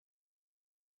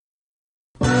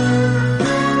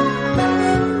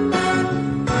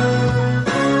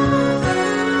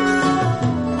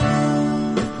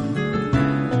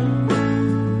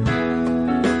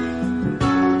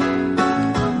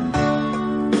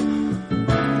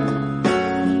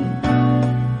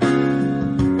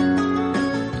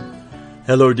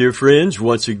Hello, dear friends.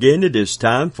 Once again, it is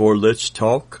time for Let's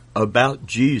Talk About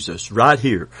Jesus right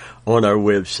here on our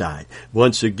website.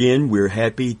 Once again, we're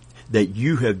happy that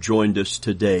you have joined us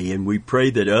today, and we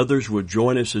pray that others will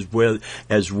join us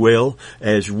as well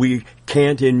as we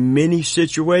can't in many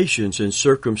situations and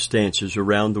circumstances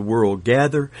around the world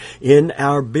gather in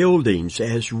our buildings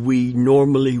as we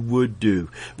normally would do.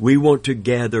 We want to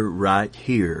gather right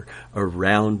here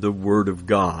around the Word of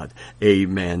God.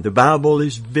 Amen. The Bible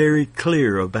is very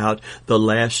clear about the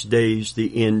last days,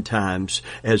 the end times,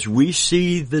 as we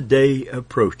see the day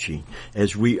approaching,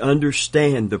 as we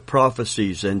understand the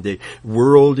prophecies and the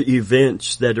world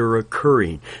events that are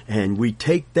occurring, and we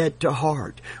take that to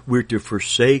heart. We're to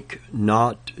forsake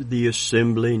not the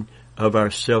assembling of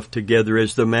ourselves together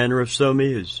as the manner of some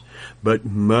is, but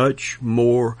much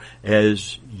more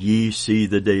as ye see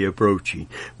the day approaching.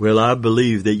 Well, I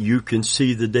believe that you can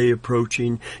see the day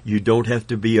approaching. You don't have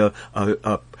to be a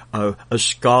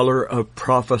scholar of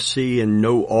prophecy and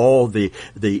know all the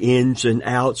ins and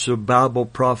outs of Bible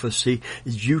prophecy.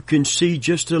 You can see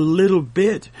just a little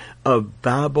bit of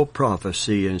Bible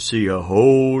prophecy and see a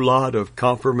whole lot of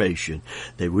confirmation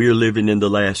that we're living in the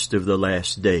last of the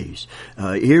last days.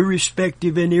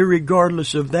 Irrespective and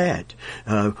irregardless of that,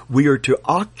 we are to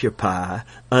occupy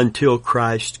until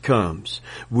Christ comes.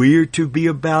 We are to be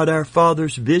about our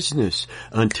Father's business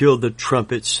until the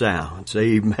trumpet sounds.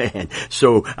 Amen.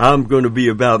 So I'm going to be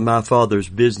about my Father's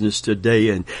business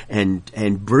today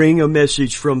and bring a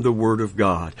message from the Word of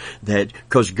God, that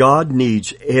because God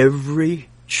needs every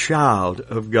child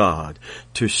of God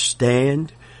to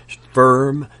stand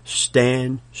firm,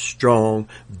 stand strong,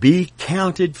 be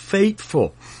counted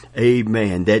faithful.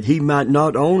 Amen. That He might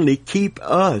not only keep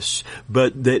us,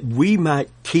 but that we might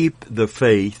keep the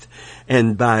faith,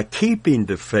 and by keeping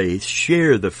the faith,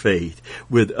 share the faith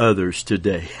with others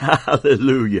today.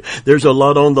 Hallelujah. There's a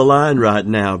lot on the line right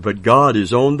now, but God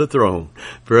is on the throne.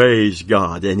 Praise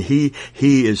God. And He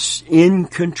is in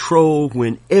control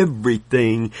when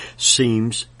everything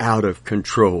seems out of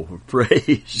control.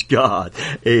 Praise God.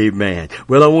 Amen.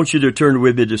 Well, I want you to turn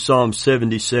with me to Psalm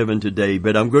 77 today,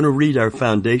 but I'm going to read our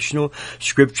foundational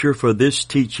scripture for this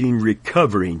teaching,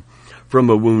 recovering from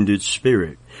a wounded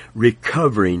spirit.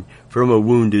 Recovering from a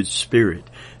wounded spirit.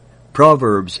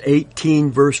 Proverbs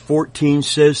 18 verse 14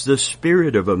 says, the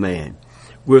spirit of a man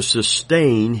will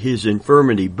sustain his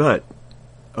infirmity, but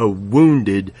a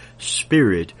wounded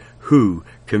spirit who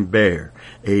can bear?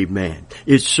 Amen.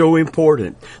 It's so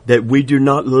important that we do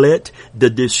not let the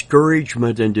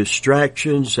discouragement and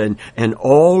distractions and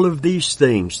all of these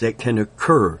things that can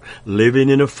occur living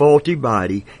in a faulty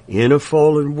body, in a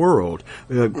fallen world,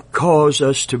 cause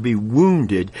us to be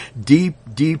wounded deep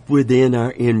within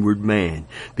our inward man.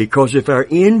 Because if our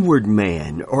inward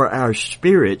man or our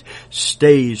spirit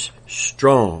stays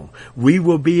strong, we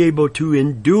will be able to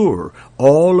endure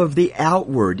all of the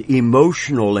outward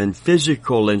emotional and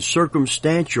physical and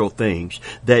circumstantial things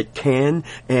that can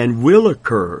and will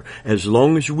occur as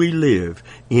long as we live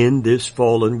in this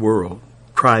fallen world.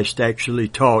 Christ actually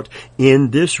taught,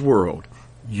 in this world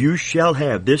you shall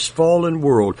have, this fallen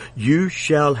world, you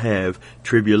shall have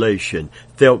tribulation.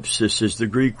 Thelpsis is the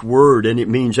Greek word, and it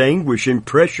means anguish and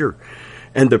pressure.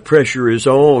 And the pressure is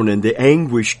on, and the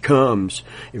anguish comes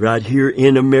right here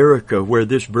in America, where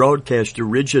this broadcast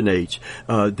originates.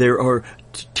 There are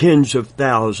tens of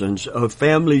thousands of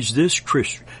families this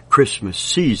Christmas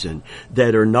season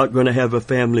that are not going to have a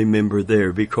family member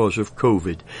there because of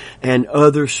COVID and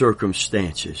other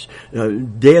circumstances.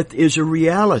 Death is a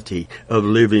reality of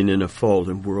living in a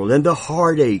fallen world, and the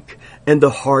heartache and the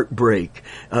heartbreak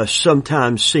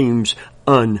sometimes seems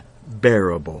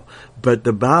unbearable. But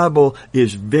the Bible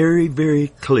is very, very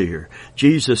clear.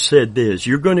 Jesus said this,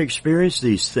 you're going to experience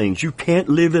these things. You can't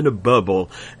live in a bubble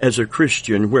as a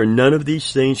Christian where none of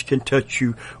these things can touch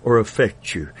you or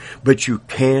affect you. But you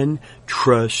can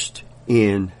trust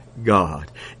in God,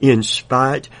 in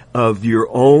spite of your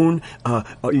own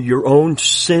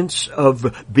sense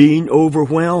of being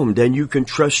overwhelmed, and you can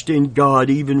trust in God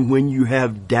even when you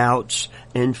have doubts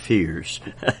and fears.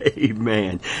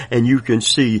 Amen. And you can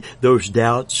see those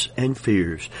doubts and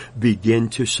fears begin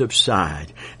to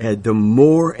subside, and the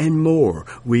more and more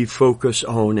we focus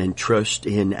on and trust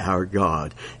in our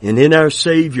God and in our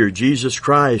Savior Jesus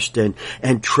Christ, and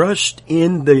trust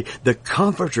in the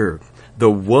Comforter, the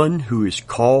one who is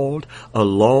called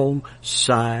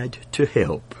alongside to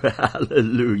help.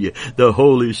 Hallelujah. The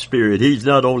Holy Spirit. He's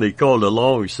not only called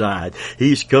alongside,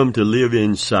 He's come to live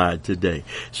inside today.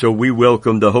 So we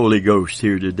welcome the Holy Ghost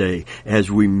here today as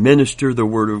we minister the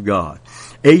Word of God.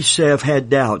 Asaph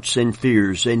had doubts and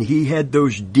fears, and he had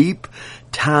those deep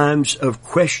times of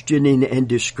questioning and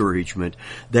discouragement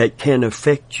that can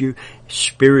affect you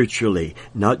spiritually,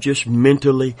 not just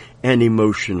mentally and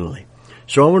emotionally.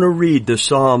 So I want to read the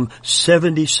Psalm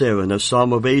 77, a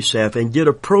Psalm of Asaph, and get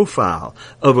a profile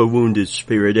of a wounded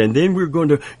spirit. And then we're going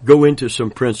to go into some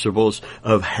principles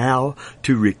of how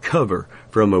to recover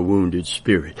from a wounded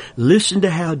spirit. Listen to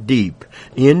how deep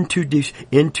into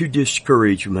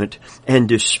discouragement and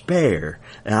despair.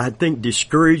 I think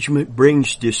discouragement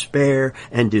brings despair,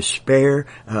 and despair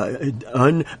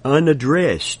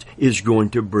unaddressed is going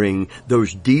to bring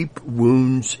those deep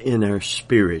wounds in our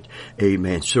spirit.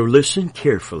 Amen. So listen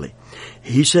carefully.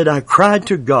 He said, I cried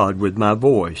to God with my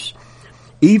voice,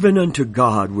 even unto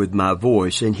God with my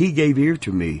voice, and He gave ear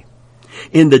to me.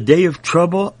 In the day of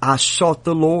trouble I sought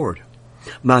the Lord.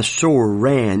 My soul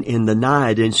ran in the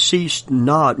night and ceased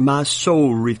not. My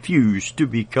soul refused to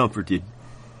be comforted.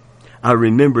 I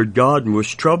remembered God and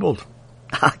was troubled.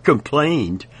 I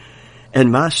complained,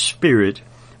 and my spirit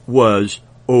was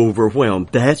overwhelmed.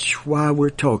 That's why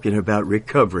we're talking about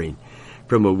recovering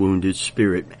from a wounded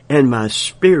spirit. And my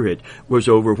spirit was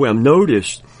overwhelmed.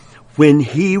 Notice, when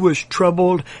he was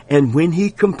troubled and when he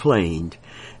complained,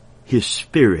 his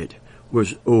spirit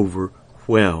was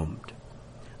overwhelmed.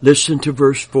 Listen to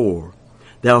verse 4.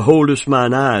 Thou holdest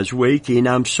mine eyes waking.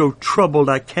 I'm so troubled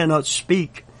I cannot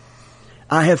speak.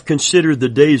 I have considered the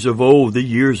days of old, the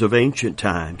years of ancient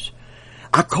times.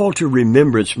 I call to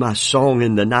remembrance my song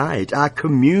in the night. I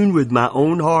commune with my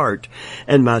own heart,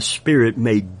 and my spirit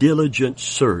made diligent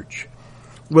search.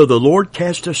 Will the Lord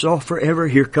cast us off forever?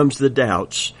 Here comes the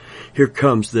doubts. Here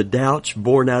comes the doubts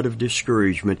born out of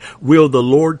discouragement. Will the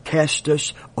Lord cast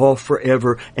us off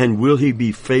forever, and will He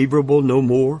be favorable no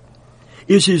more?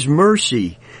 Is His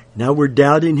mercy, now we're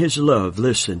doubting His love,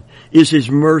 listen, is His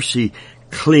mercy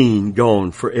clean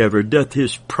gone forever? Doth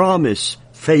His promise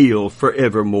fail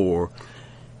forevermore?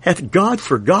 Hath God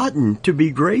forgotten to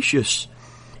be gracious?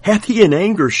 Hath He in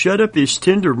anger shut up His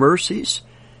tender mercies?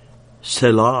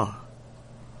 Selah.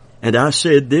 And I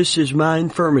said, this is my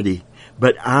infirmity,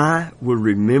 but I will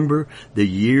remember the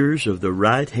years of the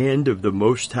right hand of the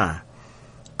Most High.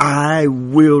 I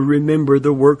will remember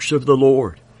the works of the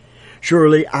Lord.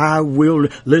 Surely I will.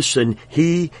 Listen,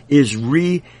 He is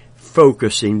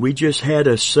refocusing. We just had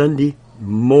a Sunday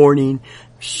morning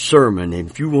sermon, and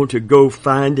if you want to go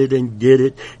find it and get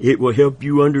it, it will help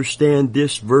you understand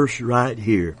this verse right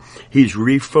here. He's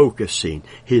refocusing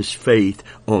his faith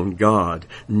on God,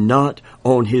 not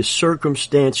on his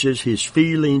circumstances, his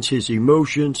feelings, his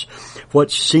emotions. What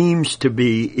seems to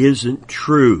be isn't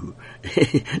true,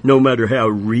 no matter how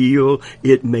real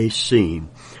it may seem.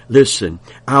 Listen,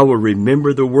 I will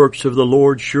remember the works of the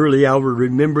Lord. Surely I will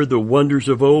remember the wonders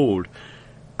of old.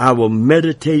 I will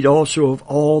meditate also of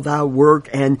all thy work.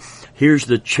 And here's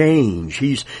the change.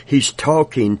 He's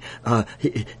talking,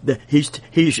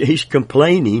 he's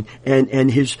complaining,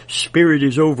 and his spirit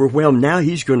is overwhelmed. Now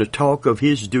he's going to talk of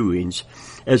his doings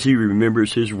as he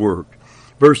remembers his work.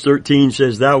 Verse 13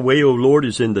 says, Thy way, O Lord,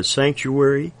 is in the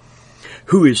sanctuary.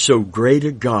 Who is so great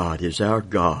a God as our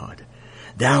God?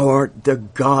 Thou art the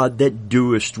God that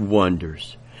doest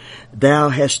wonders. Thou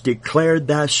hast declared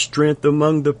thy strength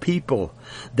among the people.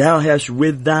 Thou hast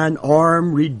with thine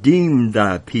arm redeemed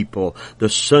thy people, the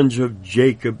sons of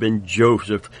Jacob and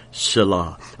Joseph,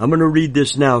 Selah. I'm going to read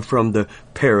this now from the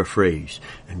paraphrase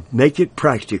and make it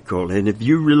practical. And if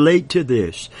you relate to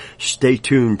this, stay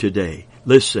tuned today.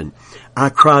 Listen, I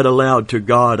cried aloud to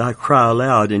God. I cry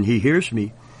aloud and He hears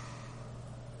me.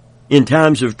 In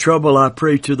times of trouble, I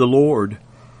pray to the Lord.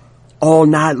 All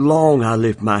night long, I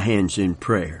lift my hands in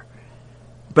prayer,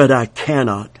 but I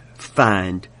cannot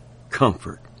find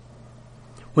comfort.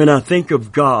 When I think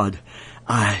of God,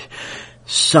 I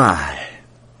sigh.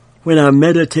 When I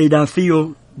meditate, I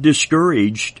feel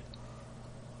discouraged.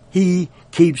 He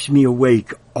keeps me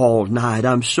awake all night.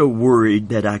 I'm so worried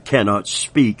that I cannot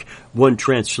speak. One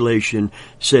translation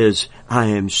says, I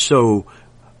am so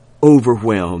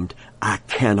overwhelmed, I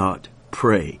cannot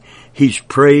pray. He's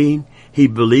praying. He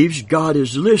believes God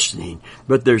is listening,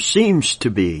 but there seems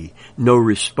to be no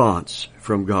response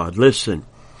from God. Listen,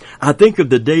 I think of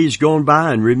the days gone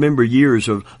by and remember years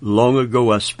of long ago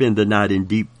I spend the night in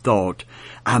deep thought.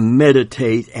 I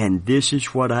meditate, and this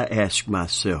is what I ask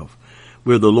myself.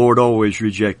 Will the Lord always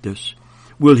reject us?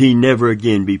 Will He never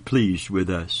again be pleased with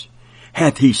us?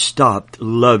 Hath he stopped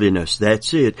loving us?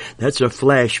 That's it. That's a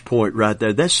flashpoint right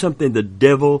there. That's something the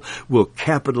devil will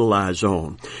capitalize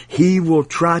on. He will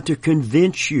try to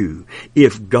convince you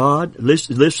if God,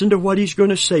 listen to what he's going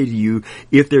to say to you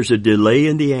if there's a delay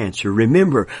in the answer.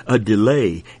 Remember, a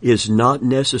delay is not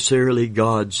necessarily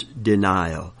God's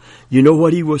denial. You know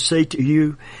what he will say to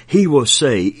you? He will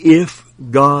say, if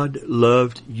God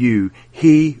loved you,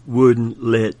 he wouldn't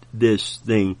let this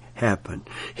thing happen.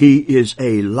 He is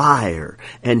a liar,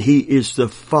 and he is the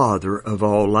father of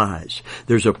all lies.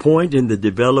 There's a point in the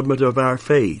development of our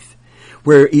faith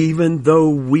where even though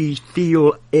we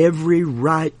feel every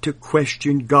right to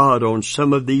question God on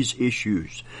some of these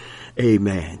issues,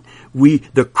 amen,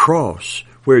 the cross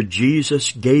where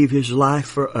Jesus gave his life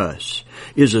for us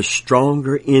is a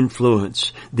stronger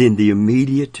influence than the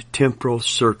immediate temporal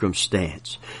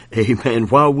circumstance. Amen.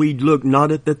 While we look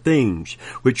not at the things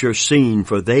which are seen,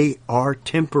 for they are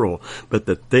temporal, but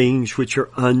the things which are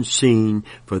unseen,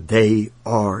 for they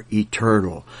are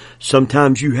eternal.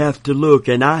 Sometimes you have to look,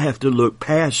 and I have to look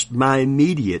past my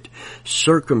immediate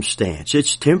circumstance.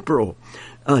 It's temporal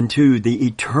unto the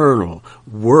eternal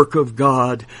work of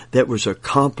God that was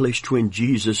accomplished when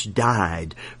Jesus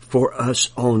died for us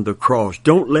on the cross.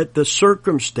 Don't let the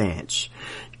circumstance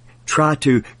try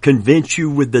to convince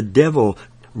you with the devil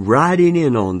riding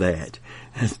in on that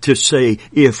to say,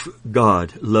 if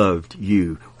God loved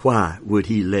you, why would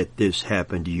he let this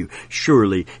happen to you?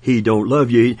 Surely he don't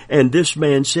love you. And this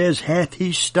man says, hath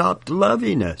he stopped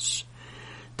loving us?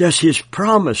 Does his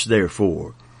promise,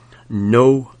 therefore,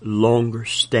 no longer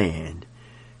stand?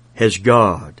 Has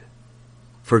God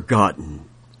forgotten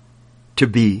to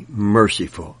be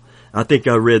merciful? I think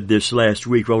I read this last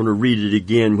week. I want to read it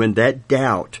again. When that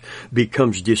doubt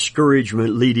becomes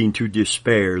discouragement leading to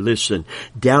despair. Listen,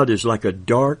 doubt is like a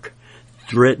dark,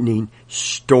 threatening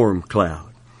storm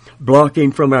cloud,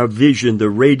 blocking from our vision the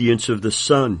radiance of the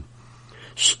sun.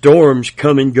 Storms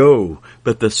come and go,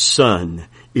 but the sun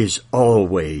is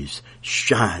always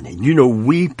shining. You know,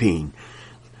 weeping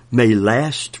may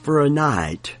last for a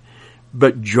night,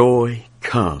 but joy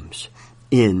comes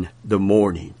in the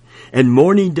morning. And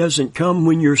morning doesn't come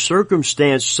when your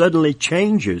circumstance suddenly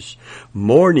changes.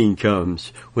 Morning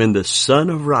comes when the Son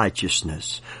of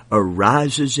Righteousness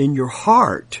arises in your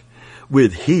heart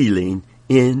with healing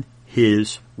in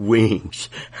his wings.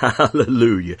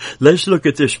 Hallelujah. Let's look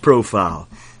at this profile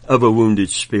of a wounded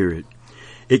spirit.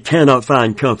 It cannot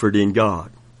find comfort in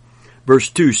God. Verse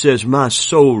 2 says, my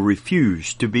soul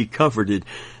refused to be comforted.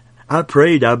 I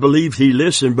prayed, I believed he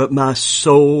listened, but my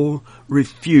soul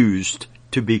refused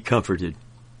to be comforted.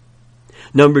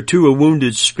 Number 2, a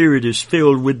wounded spirit is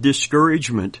filled with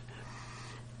discouragement.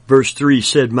 Verse 3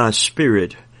 said, my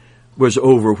spirit was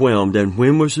overwhelmed. And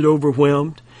when was it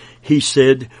overwhelmed? He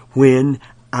said, when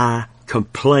I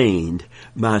complained,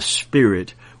 my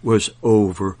spirit was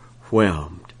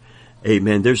overwhelmed.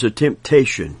 Amen. There's a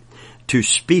temptation to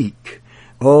speak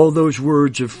all those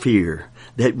words of fear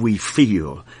that we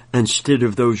feel instead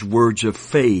of those words of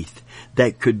faith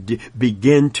that could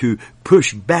begin to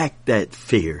push back that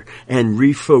fear and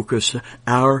refocus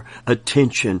our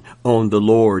attention on the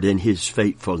Lord and his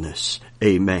faithfulness.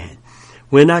 Amen.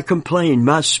 When I complained,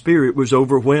 my spirit was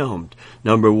overwhelmed.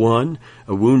 Number 1,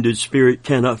 a wounded spirit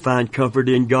cannot find comfort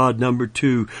in God. Number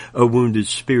 2, a wounded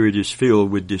spirit is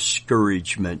filled with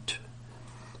discouragement.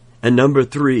 And number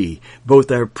 3,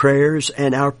 both our prayers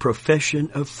and our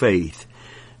profession of faith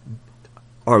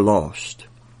are lost.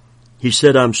 He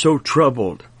said, I'm so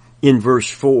troubled in verse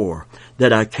 4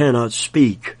 that I cannot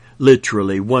speak.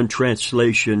 Literally, one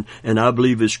translation, and I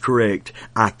believe is correct,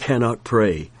 I cannot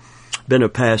pray. Been a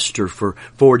pastor for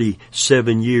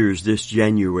 47 years this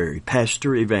January,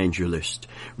 pastor evangelist,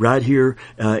 right here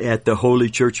at the Holy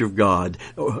Church of God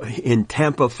in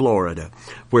Tampa, Florida,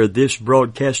 where this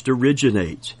broadcast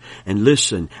originates. And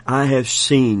listen, I have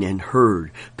seen and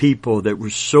heard people that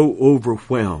were so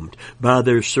overwhelmed by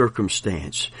their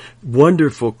circumstance,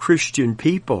 wonderful Christian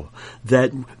people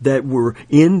that were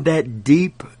in that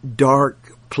deep,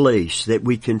 dark place that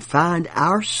we can find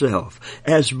ourselves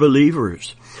as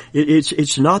believers.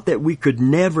 It's not that we could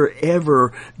never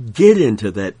ever get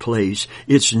into that place.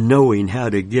 It's knowing how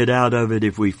to get out of it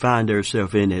if we find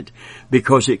ourselves in it,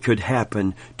 because it could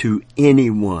happen to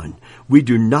anyone. We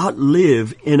do not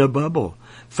live in a bubble.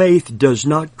 Faith does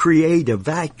not create a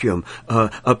vacuum,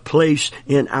 a place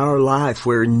in our life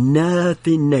where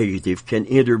nothing negative can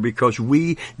enter, because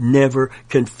we never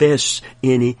confess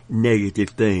any negative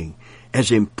thing. As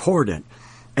important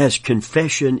as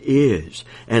confession is,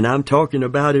 and I'm talking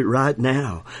about it right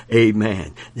now,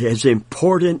 amen, as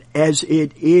important as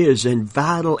it is and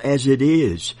vital as it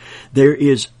is, there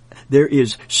is there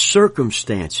is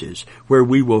circumstances where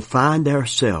we will find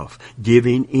ourselves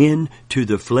giving in to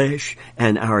the flesh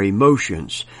and our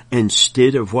emotions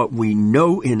instead of what we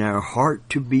know in our heart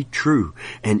to be true.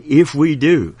 And if we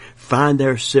do find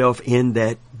ourselves in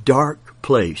that dark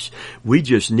place, we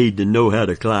just need to know how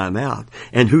to climb out.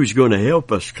 And who's going to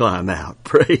help us climb out?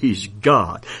 Praise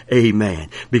God. Amen.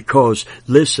 Because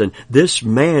listen, this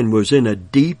man was in a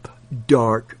deep,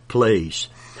 dark place.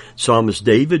 Psalmist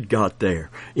David got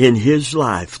there in his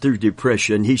life through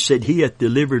depression. He said, He hath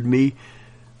delivered me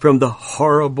from the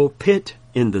horrible pit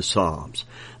in the Psalms.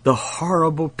 The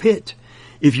horrible pit.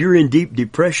 If you're in deep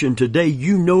depression today,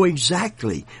 you know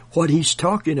exactly what he's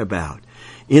talking about.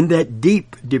 In that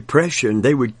deep depression,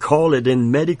 they would call it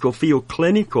in medical field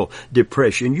clinical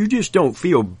depression. You just don't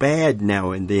feel bad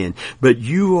now and then, but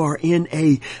you are in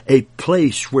a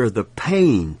place where the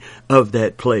pain of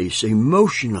that place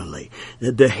emotionally,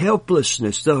 the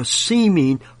helplessness, the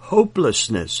seeming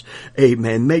hopelessness,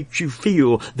 amen, makes you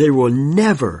feel there will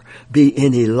never be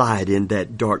any light in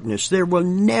that darkness. There will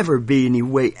never be any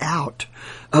way out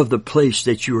of the place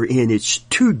that you are in. It's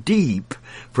too deep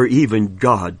for even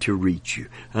God to reach you.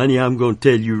 Honey, I'm going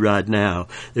to tell you right now,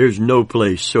 there's no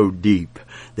place so deep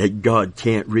that God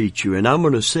can't reach you. And I'm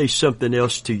going to say something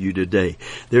else to you today.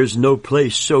 There's no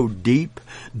place so deep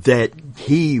that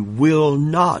He will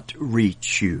not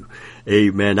reach you.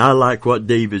 Amen. I like what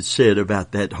David said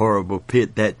about that horrible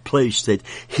pit, that place that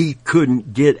he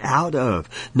couldn't get out of.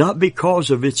 Not because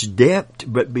of its depth,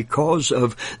 but because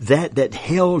of that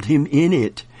held him in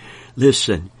it.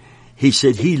 Listen, he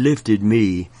said, He lifted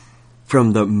me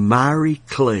from the miry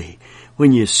clay.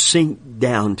 When you sink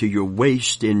down to your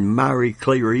waist in miry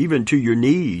clay or even to your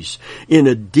knees in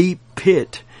a deep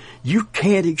pit, you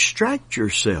can't extract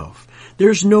yourself.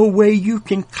 There's no way you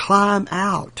can climb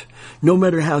out. No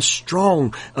matter how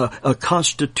strong a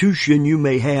constitution you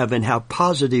may have and how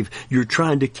positive you're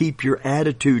trying to keep your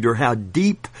attitude or how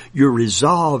deep your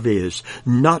resolve is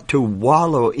not to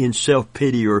wallow in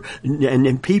self-pity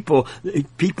and people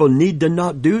need to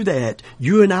not do that.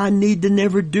 You and I need to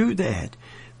never do that.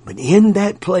 But in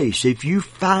that place, if you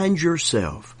find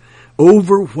yourself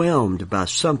overwhelmed by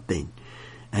something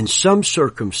and some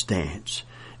circumstance,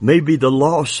 maybe the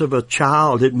loss of a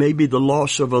child, it may be the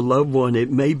loss of a loved one, it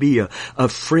may be a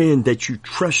friend that you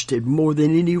trusted more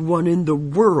than anyone in the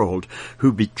world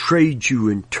who betrayed you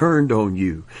and turned on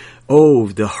you. Oh,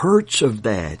 the hurts of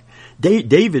that.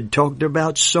 David talked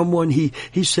about someone, he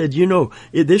said,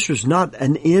 this was not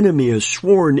an enemy, a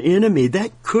sworn enemy.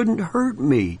 That couldn't hurt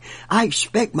me. I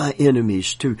expect my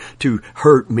enemies to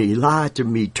hurt me, lie to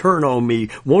me, turn on me,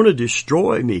 want to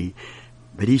destroy me.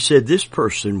 But he said this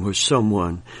person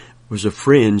was a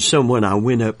friend, someone I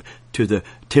went up to the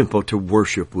temple to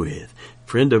worship with.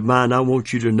 Friend of mine, I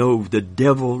want you to know the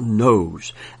devil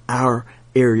knows our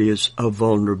areas of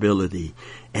vulnerability.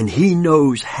 And he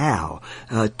knows how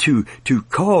to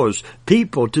cause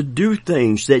people to do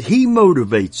things that he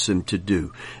motivates them to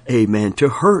do. Amen. To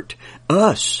hurt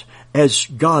us as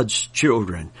God's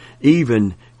children,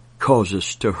 even cause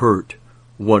us to hurt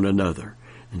one another.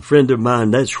 And friend of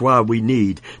mine, that's why we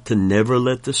need to never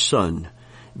let the sun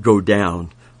go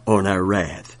down on our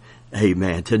wrath.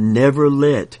 Amen. To never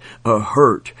let a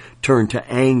hurt turn to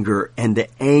anger and the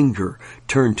anger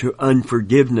turn to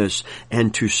unforgiveness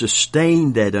and to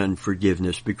sustain that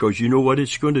unforgiveness, because you know what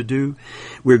it's going to do?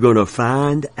 We're going to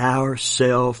find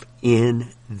ourselves in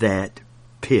that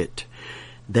pit,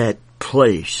 that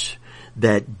place,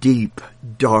 that deep,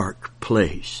 dark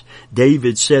place.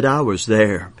 David said, I was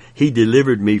there. He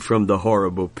delivered me from the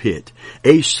horrible pit.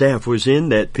 Asaph was in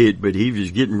that pit, but he was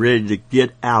getting ready to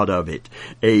get out of it.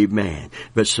 Amen.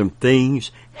 But some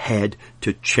things had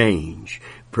to change.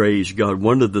 Praise God.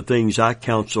 One of the things I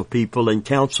counsel people and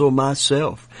counsel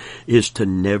myself is to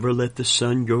never let the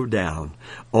sun go down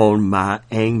on my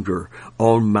anger,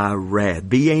 on my wrath.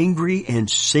 Be angry and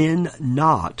sin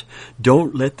not.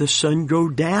 Don't let the sun go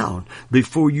down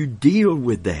before you deal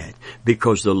with that,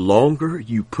 because the longer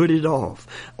you put it off,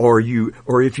 or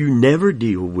if you never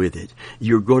deal with it,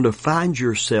 you're going to find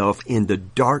yourself in the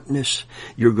darkness.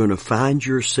 You're going to find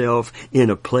yourself in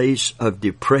a place of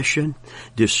depression,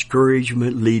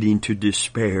 discouragement, leading to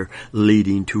despair,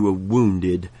 leading to a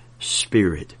wounded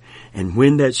spirit. And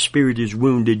when that spirit is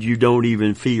wounded, you don't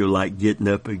even feel like getting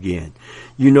up again.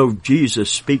 You know,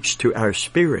 Jesus speaks to our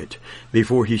spirit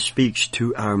before He speaks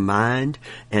to our mind,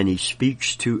 and He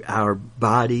speaks to our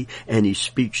body, and He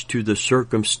speaks to the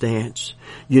circumstance.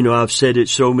 You know, I've said it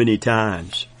so many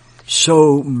times.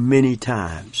 so many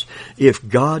times. If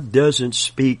God doesn't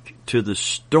speak to the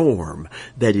storm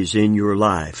that is in your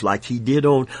life, like he did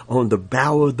on the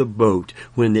bow of the boat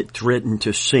when it threatened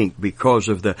to sink because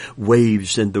of the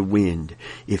waves and the wind,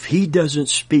 if he doesn't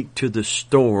speak to the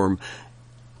storm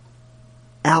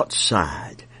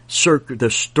outside, the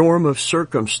storm of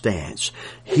circumstance,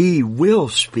 he will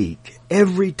speak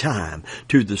every time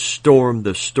to the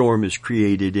storm is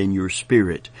created in your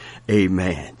spirit.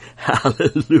 Amen.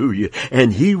 Hallelujah.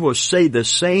 And he will say the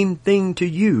same thing to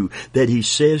you that he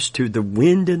says to the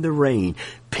wind and the rain.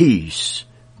 Peace,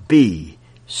 be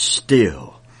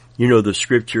still. You know, the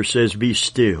scripture says, be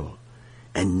still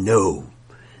and know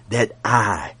that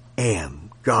I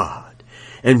am God.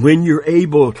 And when you're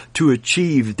able to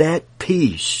achieve that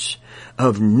peace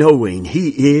of knowing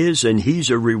he is and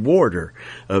he's a rewarder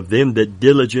of them that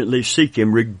diligently seek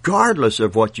him, regardless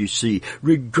of what you see,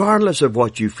 regardless of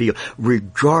what you feel,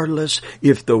 regardless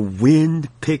if the wind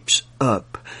picks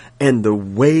up and the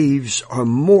waves are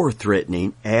more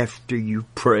threatening after you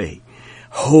pray.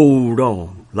 Hold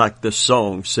on, like the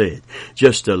song said,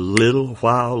 just a little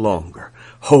while longer.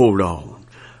 Hold on.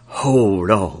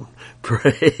 Hold on.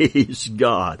 Praise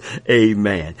God.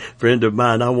 Amen. Friend of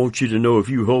mine, I want you to know if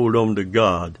you hold on to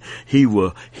God, He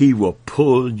will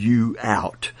pull you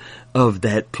out of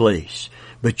that place.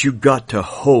 But you got to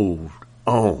hold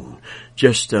on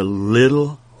just a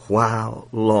little while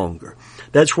longer.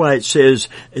 That's why it says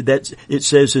in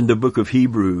the book of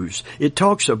Hebrews, it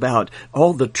talks about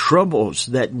all the troubles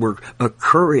that were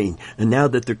occurring. And now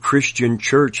that the Christian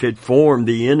church had formed,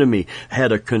 the enemy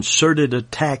had a concerted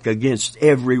attack against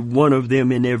every one of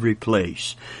them in every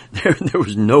place. There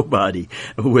was nobody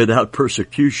without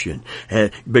persecution,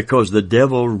 because the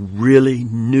devil really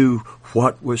knew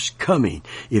what was coming.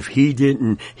 If he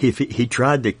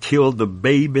tried to kill the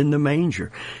babe in the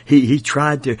manger, he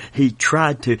tried to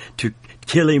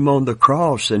kill him on the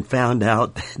cross, and found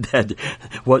out that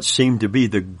what seemed to be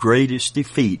the greatest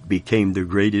defeat became the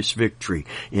greatest victory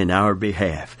in our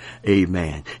behalf.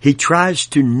 Amen. He tries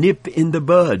to nip in the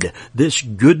bud this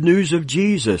good news of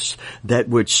Jesus that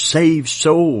would save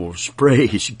souls,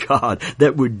 praise God,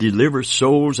 that would deliver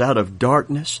souls out of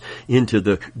darkness into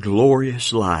the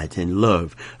glorious light and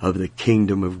love of the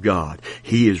kingdom of God.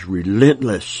 He is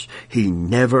relentless. He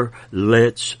never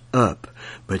lets up.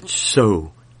 But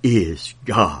so is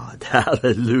God.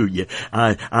 Hallelujah.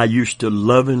 I used to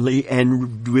lovingly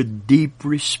and with deep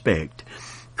respect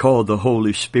call the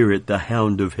Holy Spirit the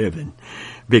Hound of Heaven,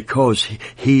 because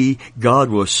God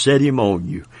will set him on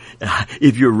you.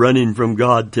 If you're running from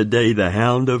God today, the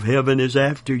Hound of Heaven is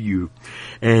after you.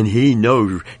 And he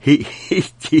knows, he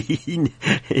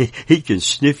can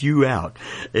sniff you out.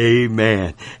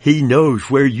 Amen. He knows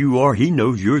where you are. He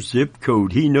knows your zip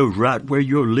code. He knows right where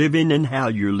you're living and how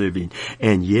you're living.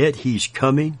 And yet he's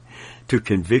coming to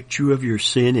convict you of your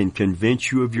sin and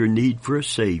convince you of your need for a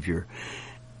Savior,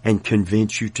 and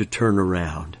convince you to turn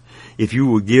around. If you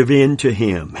will give in to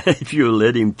him, if you'll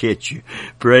let him catch you,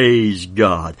 praise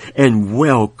God, and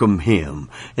welcome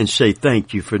him and say,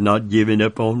 thank you for not giving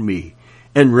up on me,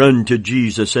 and run to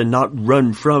Jesus and not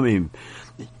run from him.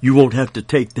 You won't have to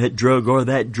take that drug or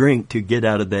that drink to get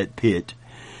out of that pit.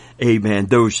 Amen.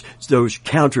 Those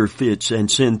counterfeits and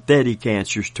synthetic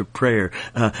answers to prayer,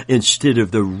 instead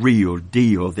of the real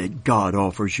deal that God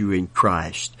offers you in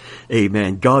Christ.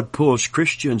 Amen. God pulls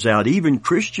Christians out. Even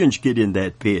Christians get in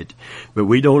that pit. But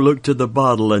we don't look to the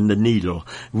bottle and the needle.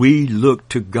 We look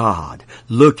to God,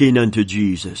 looking unto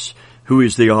Jesus, who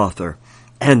is the author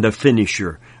and the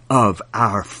finisher of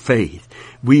our faith.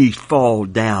 We fall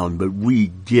down, but we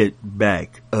get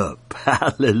back up.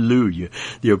 Hallelujah.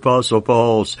 The Apostle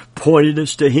Paul pointed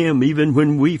us to him even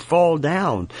when we fall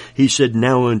down. He said,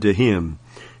 now unto him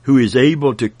who is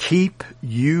able to keep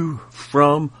you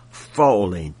from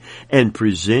falling and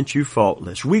present you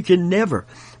faultless. We can never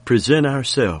present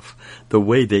ourselves the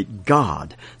way that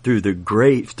God, through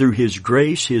his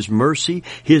grace, his mercy,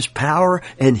 his power,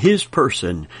 and his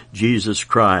person, Jesus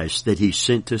Christ, that he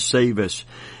sent to save us,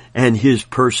 and his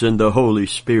person, the Holy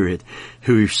Spirit,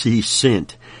 who he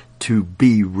sent to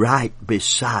be right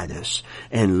beside us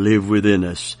and live within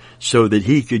us, so that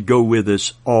he could go with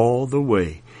us all the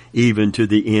way, even to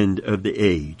the end of the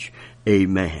age.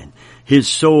 Amen. His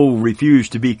soul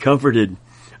refused to be comforted.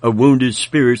 A wounded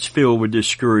spirit filled with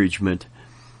discouragement.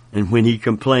 And when he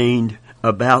complained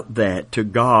about that to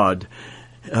God,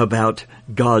 about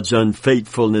God's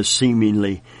unfaithfulness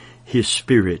seemingly, his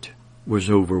spirit was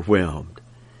overwhelmed.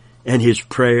 And his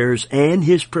prayers and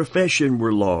his profession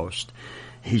were lost.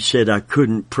 He said, I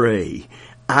couldn't pray.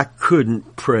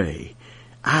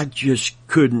 I just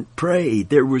couldn't pray.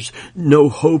 There was no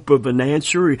hope of an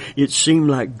answer. It seemed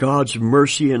like God's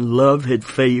mercy and love had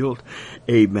failed.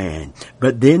 Amen.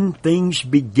 But then things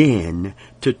began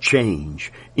to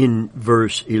change in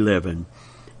verse 11.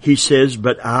 He says,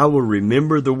 but I will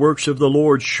remember the works of the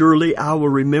Lord. Surely I will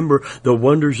remember the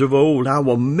wonders of old. I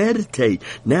will meditate.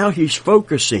 Now he's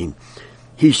focusing.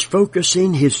 He's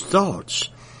focusing his thoughts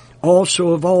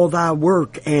also of all thy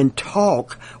work and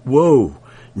talk. Whoa.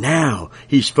 Now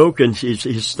he's focusing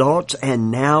his thoughts, and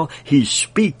now he's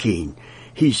speaking.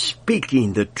 He's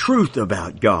speaking the truth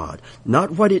about God.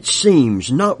 Not what it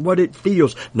seems, not what it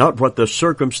feels, not what the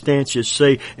circumstances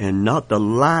say, and not the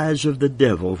lies of the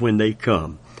devil when they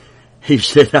come. He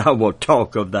said, I will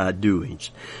talk of thy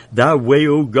doings. Thy way,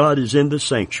 O God, is in the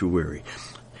sanctuary.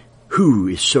 Who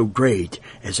is so great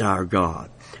as our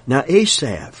God? Now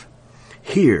Asaph,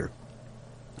 here,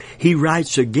 he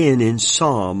writes again in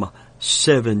Psalm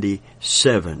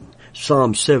 77,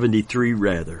 Psalm 73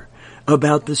 rather,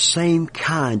 about the same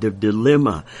kind of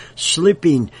dilemma,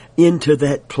 slipping into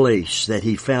that place that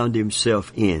he found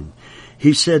himself in.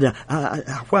 He said,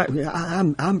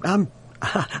 I'm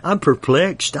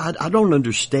perplexed. I don't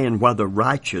understand why the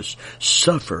righteous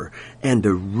suffer and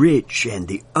the rich and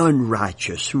the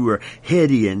unrighteous who are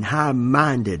heady and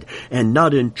high-minded and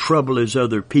not in trouble as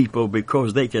other people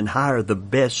because they can hire the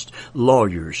best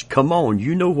lawyers. Come on,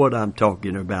 you know what I'm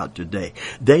talking about today.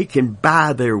 They can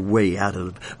buy their way out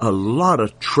of a lot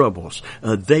of troubles.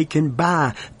 They can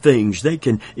buy things. They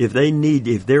can,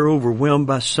 if they're overwhelmed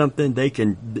by something,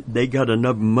 they got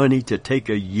enough money to take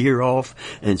a year off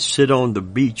and sit on the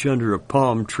beach under a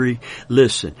palm tree.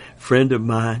 Listen, friend of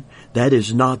mine, that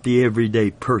is not the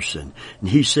everyday person. And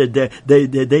he said that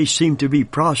they seem to be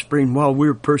prospering while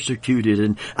we're persecuted,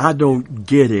 and I don't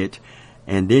get it.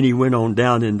 And then he went on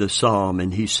down in the psalm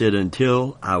and he said,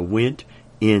 until I went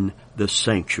in the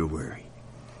sanctuary,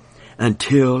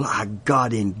 until I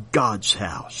got in God's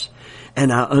house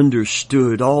and I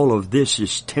understood all of this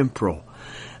is temporal.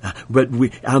 But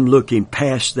I'm looking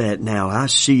past that now. I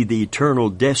see the eternal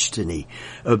destiny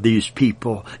of these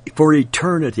people. For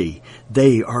eternity,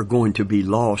 they are going to be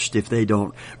lost if they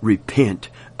don't repent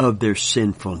of their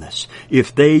sinfulness,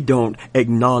 if they don't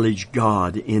acknowledge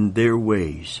God in their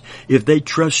ways, if they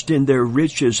trust in their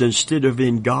riches instead of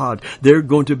in God, they're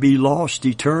going to be lost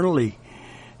eternally.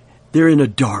 They're in a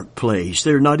dark place.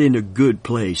 They're not in a good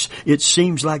place. It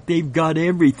seems like they've got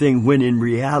everything when in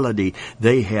reality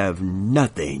they have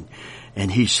nothing.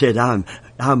 And he said, I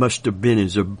must have been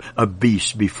as a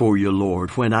beast before you, Lord,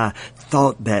 when I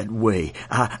thought that way.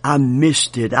 I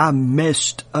missed it. I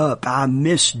messed up. I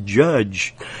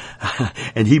misjudged.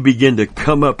 And he began to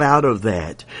come up out of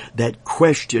that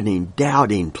questioning,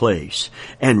 doubting place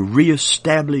and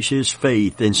reestablish his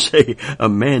faith and say, a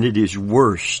man at his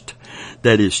worst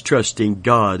that is trusting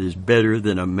God is better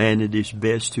than a man at his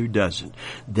best who doesn't.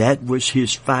 That was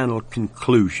his final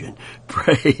conclusion.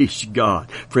 Praise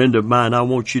God. Friend of mine, I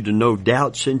want you to know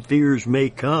doubts and fears may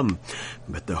come,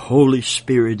 but the Holy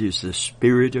Spirit is the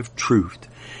Spirit of truth,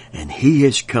 and He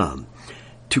has come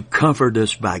to comfort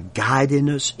us by guiding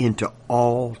us into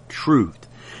all truth.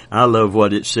 I love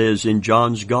what it says in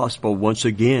John's Gospel once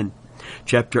again,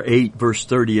 chapter 8, verse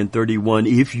 30 and 31.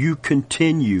 If you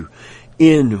continue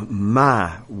in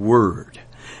my word,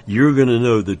 you're going to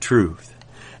know the truth.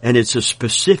 And it's a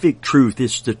specific truth.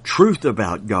 It's the truth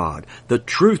about God, the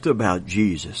truth about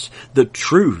Jesus, the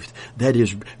truth that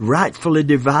is rightfully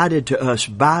divided to us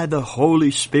by the Holy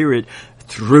Spirit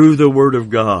through the Word of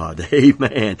God.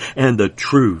 Amen. And the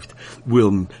truth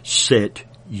will set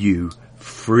you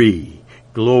free.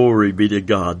 Glory be to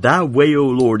God. Thy way, O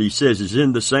Lord, he says, is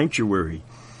in the sanctuary.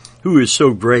 Who is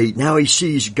so great. Now he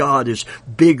sees God as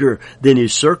bigger than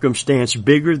his circumstance,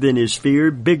 bigger than his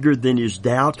fear, bigger than his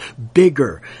doubt,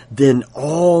 bigger than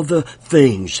all the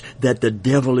things that the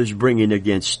devil is bringing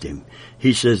against him.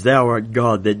 He says, thou art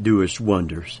God that doest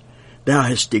wonders. Thou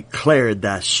hast declared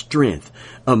thy strength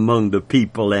among the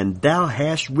people, and thou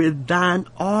hast with thine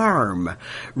arm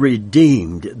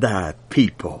redeemed thy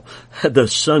people, the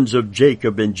sons of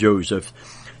Jacob and Joseph.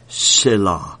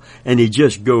 Selah. And he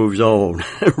just goes on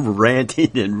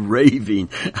ranting and raving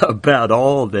about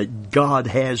all that God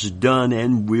has done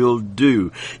and will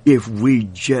do if we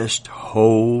just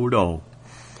hold on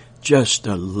just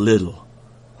a little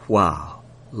while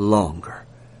longer.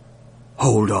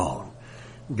 Hold on.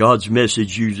 God's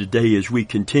message to you today as we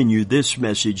continue this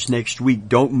message next week.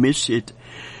 Don't miss it.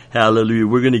 Hallelujah.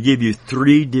 We're going to give you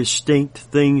 3 distinct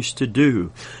things to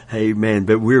do. Amen.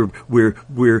 But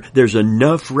there's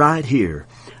enough right here,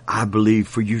 I believe,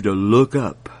 for you to look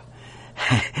up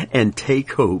and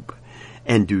take hope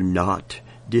and do not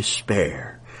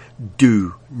despair.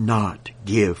 Do not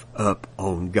give up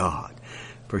on God.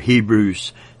 For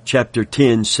Hebrews chapter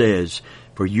 10 says,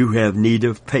 for you have need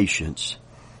of patience.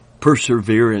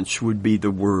 Perseverance would be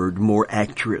the word more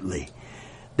accurately.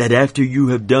 That after you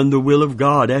have done the will of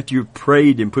God, after you've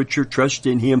prayed and put your trust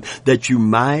in Him, that you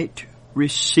might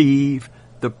receive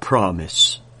the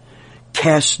promise.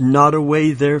 Cast not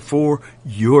away therefore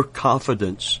your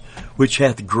confidence, which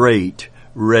hath great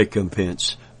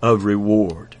recompense of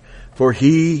reward. For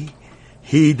he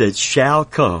that shall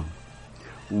come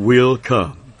will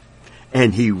come,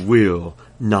 and He will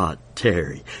not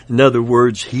tarry. In other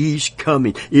words, He's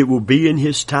coming. It will be in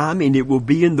His time, and it will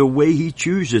be in the way He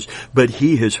chooses. But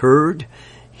He has heard.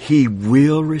 He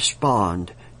will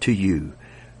respond to you.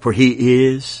 For He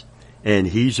is, and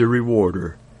He's a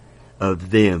rewarder of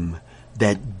them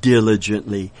that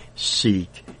diligently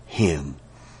seek Him.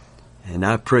 And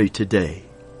I pray today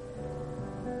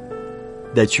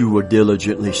that you will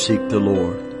diligently seek the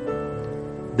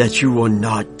Lord, that you will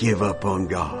not give up on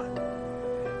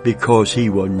God, because He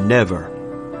will never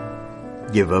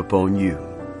give up on you.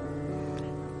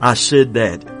 I said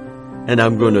that, and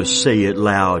I'm going to say it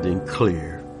loud and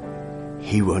clear.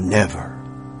 He will never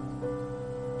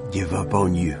give up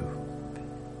on you.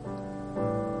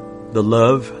 The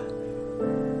love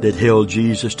that held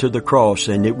Jesus to the cross,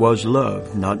 and it was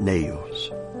love, not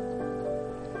nails.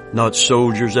 Not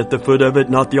soldiers at the foot of it,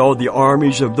 not all the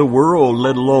armies of the world,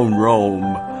 let alone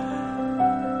Rome.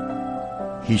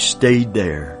 He stayed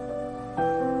there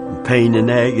in pain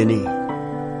and agony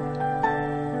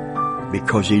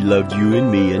because He loved you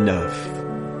and me enough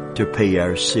to pay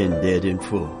our sin debt in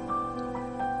full.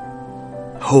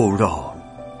 Hold on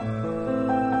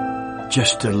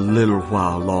just a little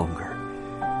while longer,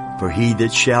 for He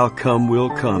that shall come will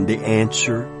come. The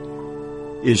answer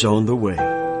is on the way.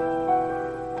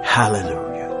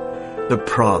 Hallelujah. The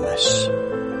promise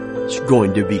is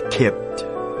going to be kept.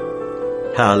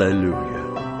 Hallelujah.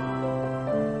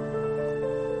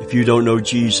 If you don't know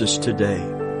Jesus today,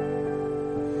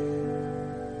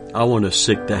 I want to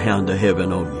sick the hound of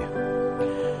heaven on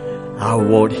you. I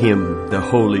want Him, the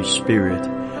Holy Spirit,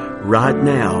 right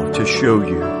now to show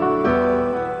you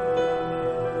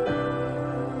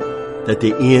that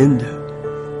the end,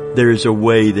 there is a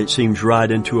way that seems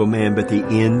right unto a man, but the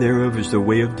end thereof is the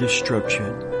way of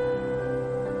destruction.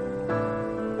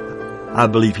 I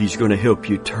believe He's going to help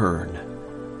you turn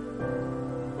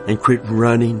and quit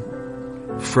running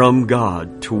from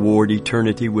God toward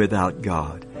eternity without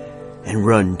God, and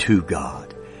run to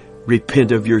God.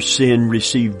 Repent of your sin,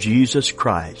 receive Jesus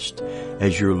Christ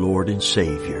as your Lord and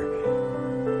Savior.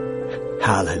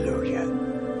 Hallelujah.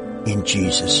 In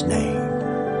Jesus' name.